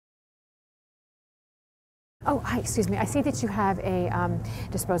Oh, hi, excuse me. I see that you have a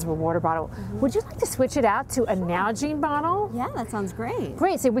disposable water bottle. Would you like to switch it out to a Nalgene bottle? Yeah, that sounds great.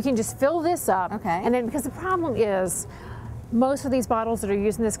 Great, so we can just fill this up. Okay. And then, because the problem is, most of these bottles that are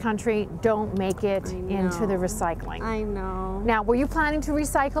used in this country don't make it into the recycling. I know. Now, were you planning to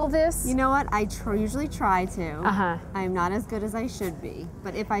recycle this? You know what? I usually try to. Uh-huh. I'm not as good as I should be.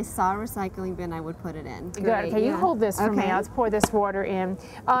 But if I saw a recycling bin, I would put it in. Good. Okay, you hold this for me. Let's pour this water in.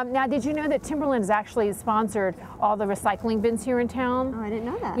 Now, did you know that Timberland has actually sponsored all the recycling bins here in town? Oh, I didn't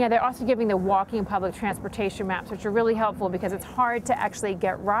know that. Yeah, they're also giving the walking public transportation maps, which are really helpful because it's hard to actually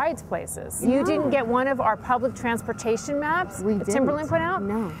get rides places. You didn't get one of our public transportation maps that Timberland put out?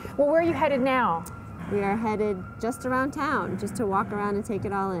 No. Well, where are you headed now? We are headed just around town, just to walk around and take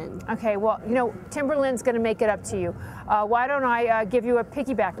it all in. Okay, well, you know, Timberland's going to make it up to you. Why don't I give you a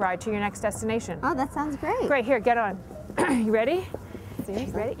piggyback ride to your next destination? Oh, that sounds great. Great, here, get on. You ready? Seriously?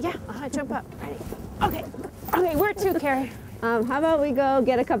 You ready? Yeah, jump up. Ready? Okay. Okay, where to, Carrie? How about we go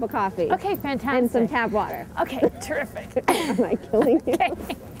get a cup of coffee? Okay, fantastic. And some tap water. Okay, terrific. Am I killing you?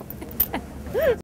 Okay.